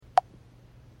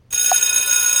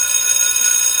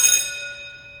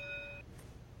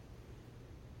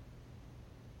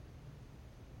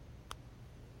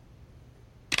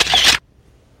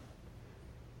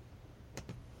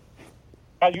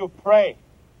Shall you pray?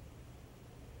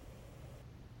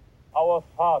 Our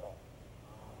Father,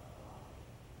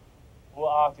 who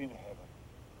art in heaven.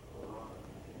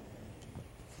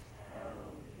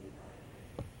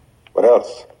 What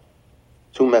else?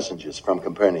 2 messengers from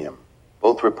Capernaum,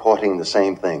 both reporting the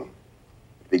same thing.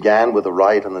 It began with a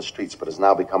riot on the streets, but has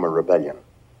now become a rebellion.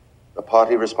 The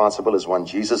party responsible is one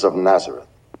Jesus of Nazareth.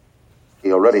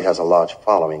 He already has a large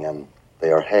following, and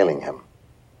they are hailing him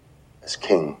as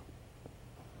king.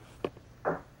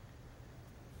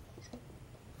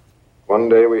 One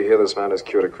day we hear this man has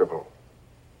cured a cripple.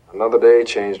 Another day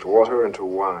changed water into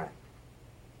wine.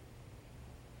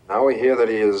 Now we hear that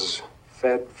he has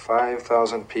fed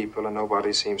 5,000 people and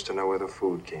nobody seems to know where the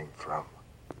food came from.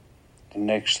 The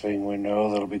next thing we know,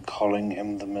 they'll be calling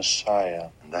him the Messiah.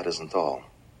 And that isn't all.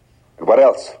 And what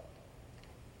else?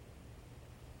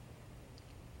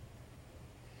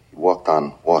 He walked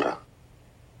on water.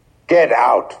 Get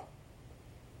out!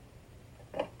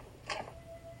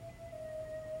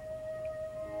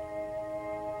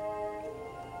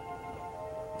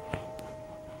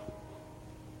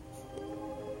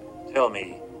 Tell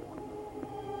me,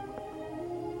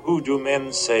 who do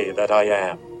men say that I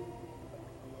am?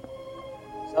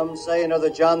 Some say another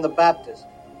John the Baptist.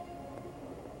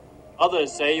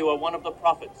 Others say you are one of the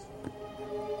prophets.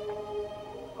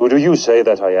 Who do you say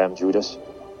that I am, Judas?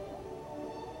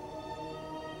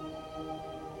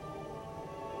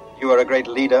 You are a great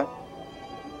leader,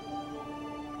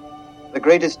 the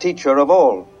greatest teacher of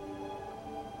all.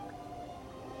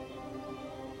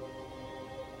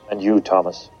 And you,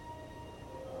 Thomas?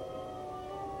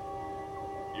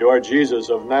 You are Jesus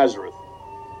of Nazareth.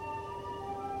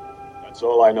 That's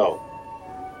all I know.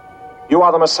 You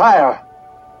are the Messiah,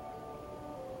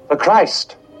 the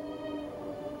Christ,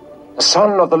 the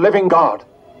Son of the living God.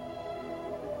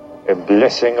 A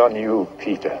blessing on you,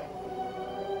 Peter.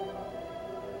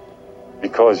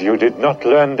 Because you did not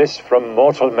learn this from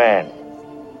mortal man,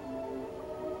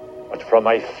 but from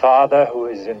my Father who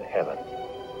is in heaven.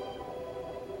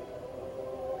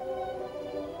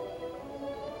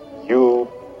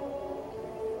 You,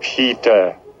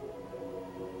 Peter,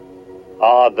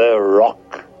 are the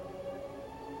rock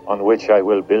on which I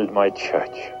will build my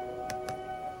church.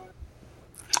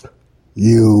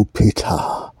 You, Peter,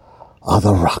 are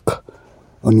the rock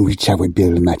on which I will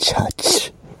build my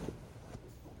church.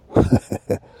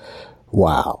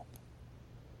 Wow.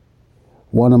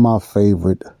 One of my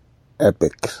favorite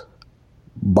epics,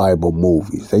 Bible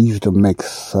movies. They used to make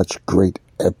such great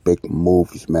epic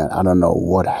movies, man. I don't know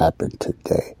what happened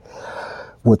today.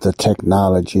 With the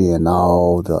technology and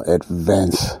all the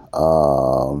advanced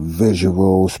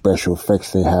visual special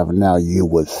effects they have now, you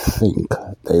would think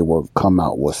they would come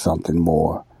out with something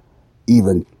more,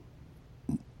 even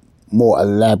more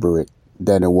elaborate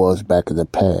than it was back in the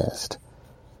past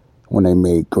when they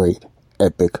made great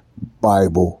epic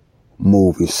Bible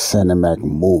movies, cinematic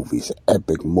movies,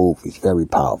 epic movies, very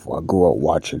powerful. I grew up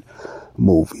watching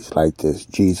movies like this,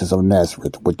 Jesus of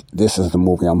Nazareth, which this is the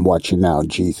movie I'm watching now,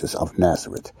 Jesus of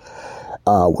Nazareth,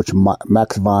 which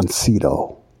Max von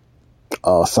Sydow,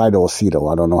 I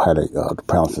don't know how to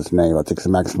pronounce his name, I think it's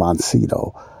Max von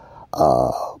Sydow,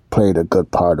 played a good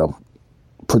part of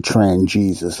portraying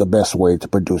Jesus, the best way to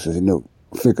produce it.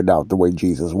 He figured out the way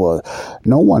Jesus was.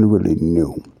 No one really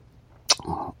knew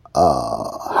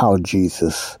how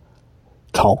Jesus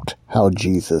talked, how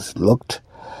Jesus looked.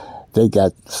 They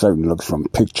got certain looks from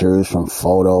pictures, from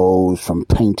photos, from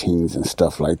paintings and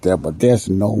stuff like that, but there's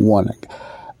no one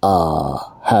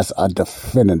has a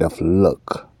definitive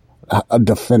look, a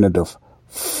definitive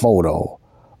photo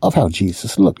of how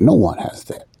Jesus looked. No one has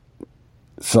that.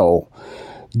 So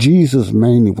Jesus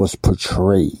mainly was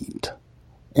portrayed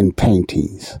in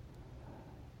paintings,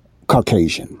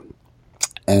 Caucasian,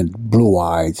 and blue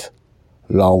eyes,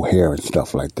 long hair and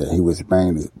stuff like that. He was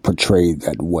mainly portrayed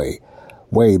that way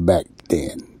back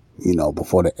then,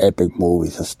 before the epic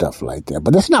movies and stuff like that.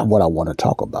 But that's not what I want to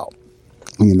talk about,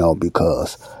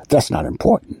 because that's not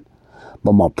important.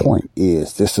 But my point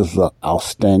is, this is an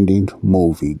outstanding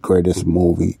movie, greatest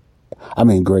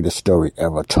story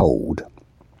ever told.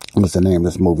 What's the name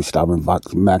of this movie, starring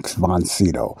Max von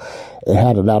Sydow. It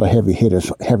had a lot of heavy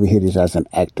hitters as an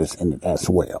actress in it as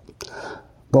well.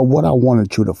 But what I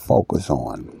wanted you to focus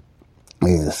on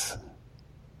is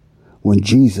when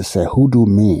Jesus said, "Who do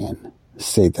men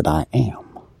say that I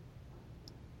am?"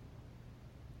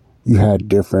 You had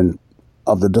different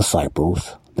of the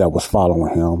disciples that was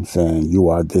following him saying, "You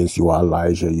are this, you are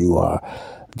Elijah, you are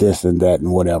this and that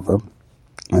and whatever."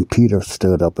 And Peter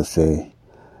stood up and said,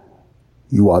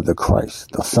 "You are the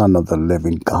Christ, the Son of the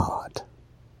living God."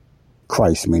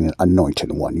 Christ meaning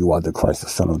anointed one. You are the Christ, the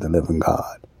Son of the living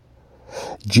God.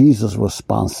 Jesus'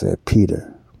 response said,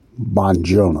 Peter,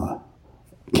 Barjona,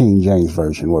 King James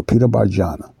Version, or Peter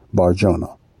Barjona.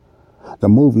 The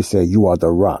movie said, you are the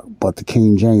rock, but the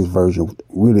King James Version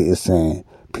really is saying,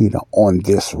 Peter, on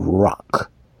this rock.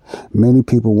 Many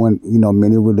people went,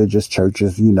 many religious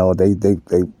churches, they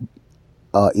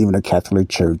even the Catholic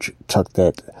Church took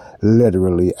that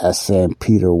literally as saying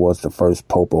Peter was the first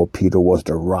pope or Peter was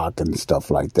the rock and stuff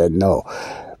like that. No,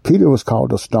 Peter was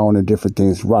called a stone and different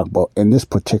things rock, but in this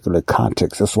particular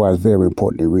context, that's why it's very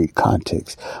important to read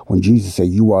context. When Jesus said,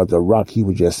 you are the rock, he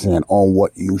was just saying, on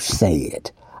what you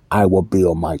said, I will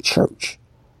build my church.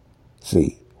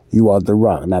 See, you are the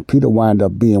rock. Now, Peter wound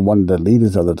up being one of the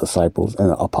leaders of the disciples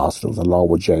and apostles, along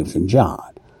with James and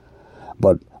John.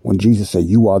 But when Jesus said,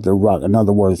 you are the rock, in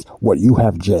other words, what you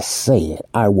have just said,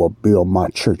 I will build my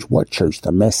church. What church?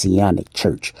 The Messianic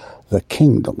church, the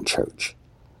kingdom church.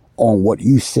 On what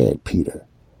you said, Peter,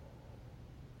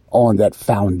 on that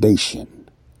foundation,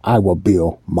 I will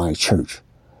build my church.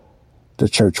 The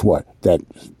church what? That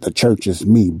the church is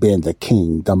me being the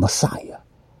king, the Messiah,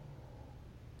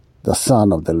 the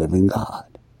Son of the living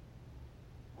God.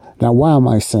 Now, why am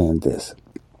I saying this?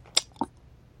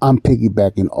 I'm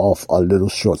piggybacking off a little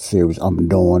short series I'm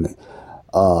doing.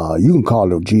 You can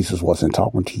call it Jesus wasn't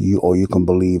talking to you, or you can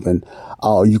believe in,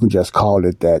 or you can just call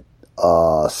it that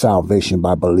salvation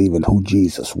by believing who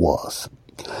Jesus was.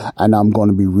 And I'm going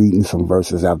to be reading some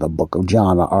verses out of the book of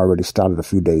John. I already started a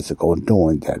few days ago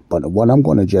doing that. But what I'm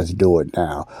going to just do it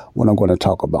now, what I'm going to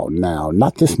talk about now,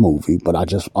 not this movie, but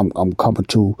I'm coming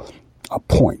to a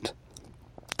point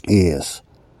is,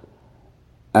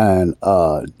 and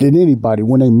did anybody,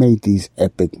 when they made these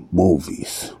epic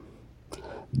movies,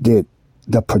 did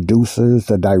the producers,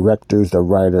 the directors, the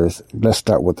writers, let's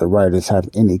start with the writers, have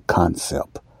any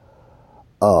concept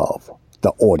of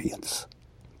the audience?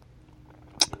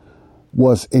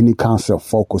 Was any concept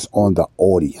focused on the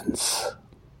audience?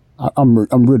 I'm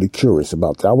really curious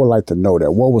about that. I would like to know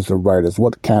that. What was the writers?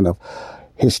 What kind of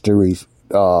histories,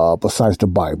 besides the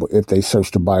Bible? If they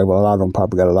searched the Bible, a lot of them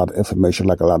probably got a lot of information,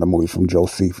 like a lot of movies from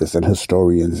Josephus and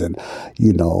historians and,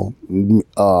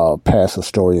 past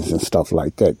historians and stuff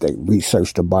like that. They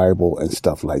researched the Bible and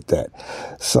stuff like that.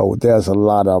 So there's a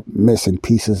lot of missing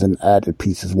pieces and added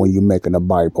pieces when you're making a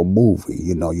Bible movie.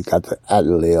 You got to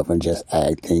ad-lib and just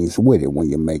add things with it when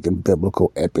you're making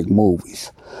biblical epic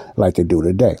movies like they do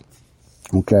today.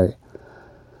 Okay?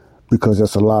 Because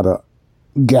there's a lot of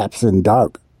gaps and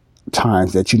dark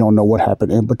times that you don't know what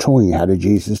happened in between. How did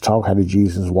Jesus talk? How did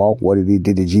Jesus walk? What did he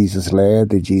do? Did Jesus laugh?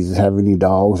 Did Jesus have any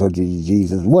dogs? Or did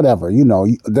Jesus, whatever,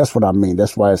 that's what I mean.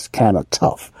 That's why it's kind of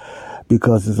tough,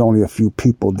 because there's only a few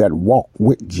people that walk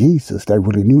with Jesus that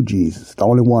really knew Jesus. The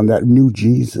only one that knew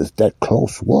Jesus that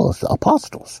close was the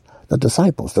apostles, the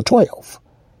disciples, the 12.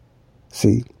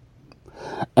 See?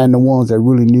 And the ones that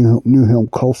really knew him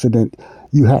closer than,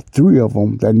 you had 3 of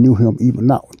them that knew him, even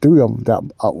not 3 of them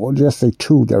that, well, just say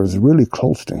 2 that was really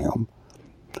close to him.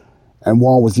 And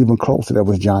one was even closer, that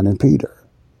was John and Peter.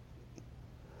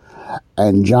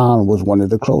 And John was one of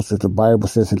the closest. The Bible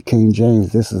says in King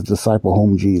James, this is the disciple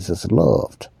whom Jesus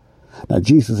loved. Now,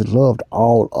 Jesus loved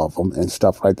all of them and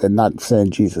stuff like that. Not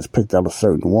saying Jesus picked out a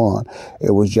certain one.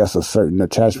 It was just a certain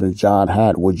attachment John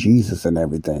had with Jesus and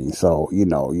everything. So, you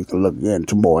can look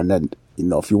into more and then,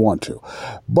 if you want to.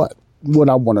 But what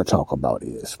I want to talk about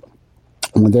is,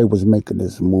 when they was making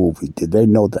this movie, did they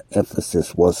know the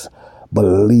emphasis was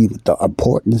believe the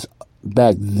importance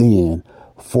back then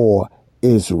for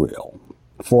Israel,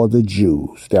 for the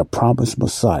Jews, their promised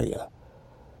Messiah?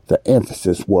 The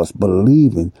emphasis was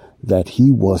believing that he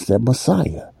was their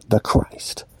Messiah, the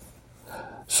Christ.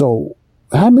 So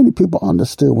how many people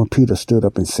understood when Peter stood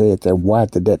up and said that? Why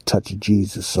did that touch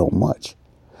Jesus so much?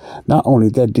 Not only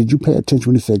that, did you pay attention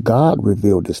when he said God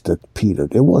revealed this to Peter?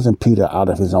 It wasn't Peter out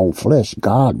of his own flesh.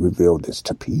 God revealed this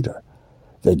to Peter,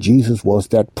 that Jesus was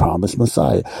that promised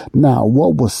Messiah. Now,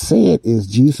 what was said is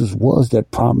Jesus was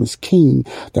that promised king,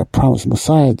 that promised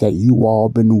Messiah that you all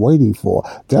been waiting for.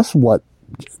 That's what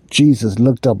Jesus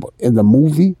looked up in the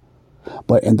movie.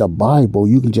 But in the Bible,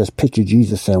 you can just picture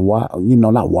Jesus saying, wow,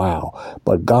 not wow,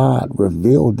 but God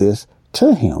revealed this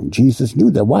to him. Jesus knew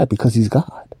that. Why? Because he's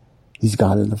God. He's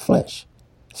God in the flesh.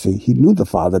 See, he knew the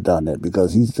Father done that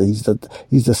because he's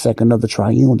the second of the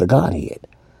triune, the Godhead.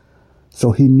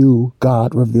 So he knew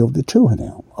God revealed it to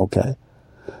him. Okay.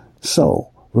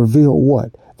 So reveal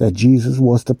what? That Jesus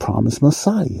was the promised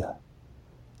Messiah.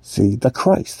 See, the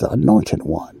Christ, the anointed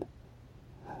one.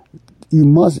 You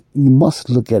must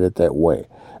look at it that way.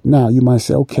 Now, you might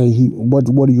say, okay,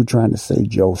 what are you trying to say,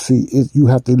 Joe? See, you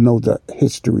have to know the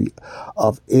history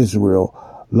of Israel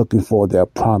looking for their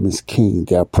promised king,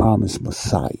 their promised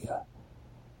Messiah.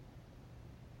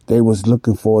 They was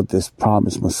looking for this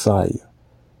promised Messiah.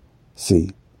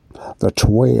 See, the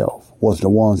 12 was the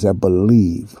ones that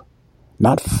believe,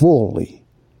 not fully.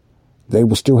 They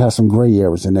would still have some gray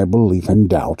areas in their belief and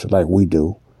doubt, like we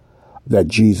do, that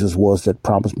Jesus was that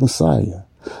promised Messiah.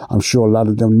 I'm sure a lot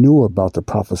of them knew about the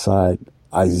prophesied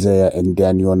Isaiah and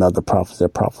Daniel and other prophets that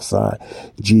prophesied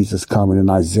Jesus coming, and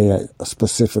Isaiah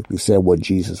specifically said what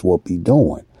Jesus will be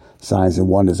doing, signs and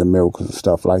wonders and miracles and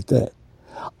stuff like that.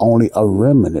 Only a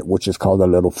remnant, which is called a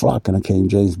little flock in the King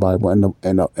James Bible and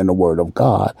the Word of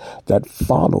God, that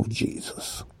followed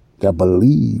Jesus, that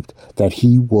believed that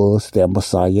he was their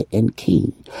Messiah and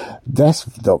King. That's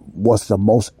was the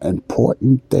most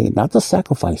important thing, not the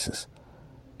sacrifices.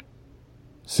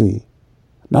 See,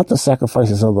 not the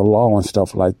sacrifices of the law and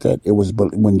stuff like that. It was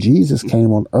when Jesus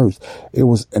came on earth, it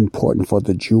was important for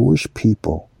the Jewish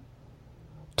people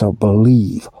to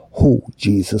believe who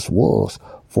Jesus was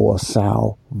for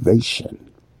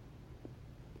salvation.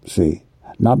 See,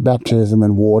 not baptism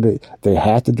in water. They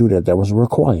had to do that. That was a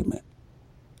requirement.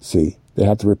 See, they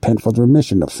had to repent for the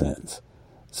remission of sins,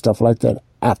 stuff like that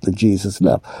after Jesus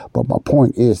left. But my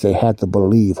point is they had to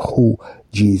believe who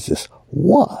Jesus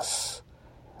was.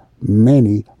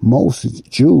 Most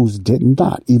Jews did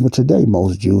not. Even today,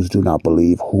 most Jews do not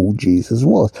believe who Jesus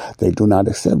was. They do not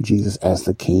accept Jesus as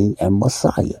the King and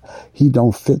Messiah. He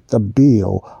don't fit the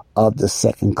bill of the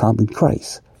second coming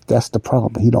Christ. That's the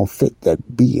problem. He don't fit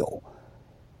that bill.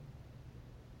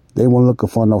 They weren't looking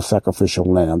for no sacrificial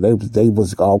lamb. They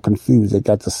was all confused. They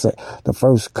got the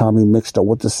first coming mixed up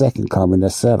with the second coming,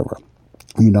 etc.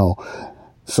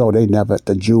 So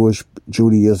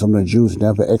Judaism, the Jews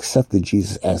never accepted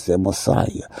Jesus as their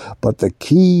Messiah. But the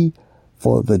key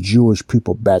for the Jewish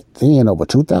people back then, over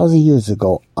 2,000 years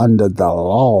ago, under the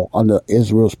law, under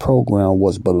Israel's program,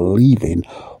 was believing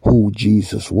who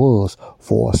Jesus was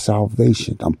for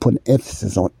salvation. I'm putting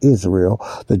emphasis on Israel,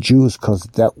 the Jews, because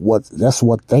that's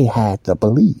what they had to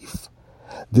believe.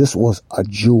 This was a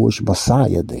Jewish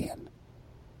Messiah then.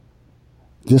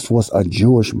 This was a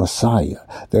Jewish Messiah.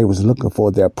 They was looking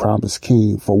for their promised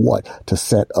king for what? To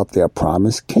set up their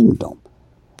promised kingdom.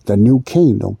 The new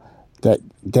kingdom that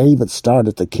David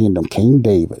started the kingdom, King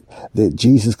David. That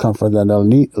Jesus come from the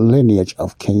lineage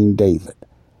of King David.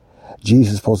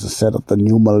 Jesus is supposed to set up the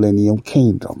new millennium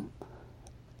kingdom.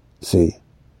 See,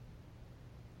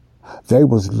 they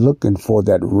was looking for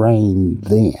that reign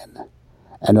then.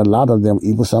 And a lot of them,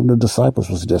 even some of the disciples,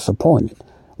 was disappointed.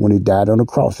 When he died on the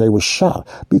cross, they were shocked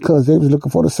because they was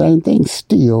looking for the same thing.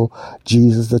 Still,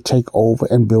 Jesus to take over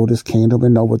and build his kingdom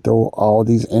and overthrow all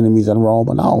these enemies in Rome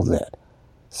and all that.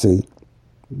 See,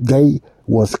 they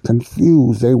was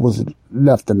confused. They was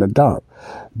left in the dark.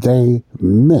 They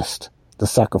missed the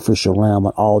sacrificial lamb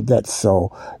and all that.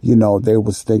 So, they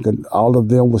was thinking, all of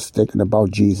them was thinking about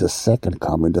Jesus' second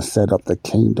coming to set up the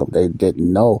kingdom. They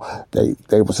didn't know.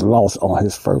 They was lost on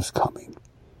his first coming.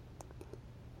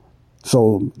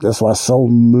 So that's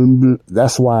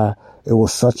why it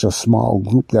was such a small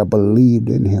group that believed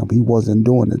in him. He wasn't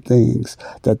doing the things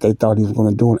that they thought he was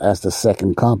going to do as the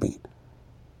second coming.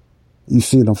 You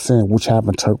see what I'm saying? Which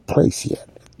haven't taken place yet.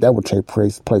 That would take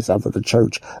place after the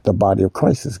church, the body of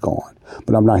Christ, is gone.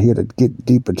 But I'm not here to get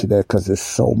deep into that because there's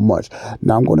so much.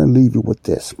 Now I'm going to leave you with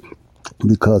this,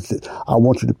 because I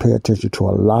want you to pay attention to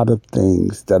a lot of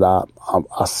things that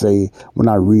I say when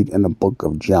I read in the book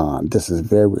of John. This is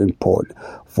very important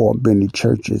for many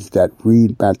churches that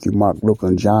read Matthew, Mark, Luke,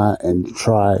 and John and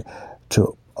try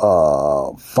to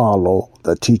follow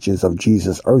the teachings of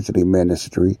Jesus' earthly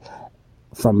ministry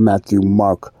from Matthew,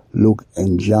 Mark, Luke,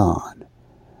 and John.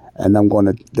 And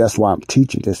that's why I'm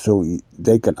teaching this, so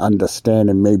they can understand,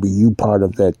 and maybe you part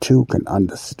of that too can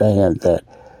understand that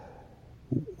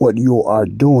what you are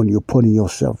doing, you're putting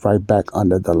yourself right back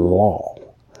under the law.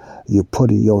 You're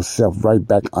putting yourself right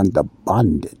back under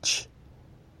bondage.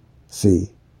 See,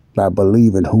 by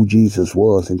believing who Jesus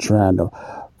was and trying to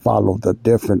follow the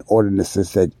different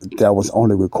ordinances that was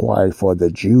only required for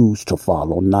the Jews to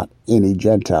follow, not any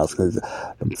Gentiles, because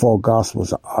the four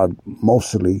Gospels are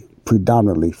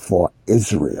predominantly for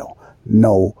Israel,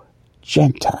 no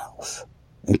Gentiles,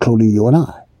 including you and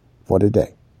I, for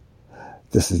today.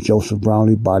 This is Joseph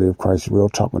Brownlee, Body of Christ Real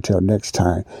Talk. Until next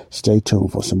time, stay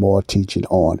tuned for some more teaching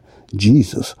on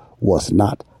Jesus was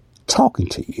not talking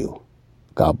to you.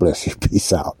 God bless you.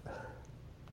 Peace out.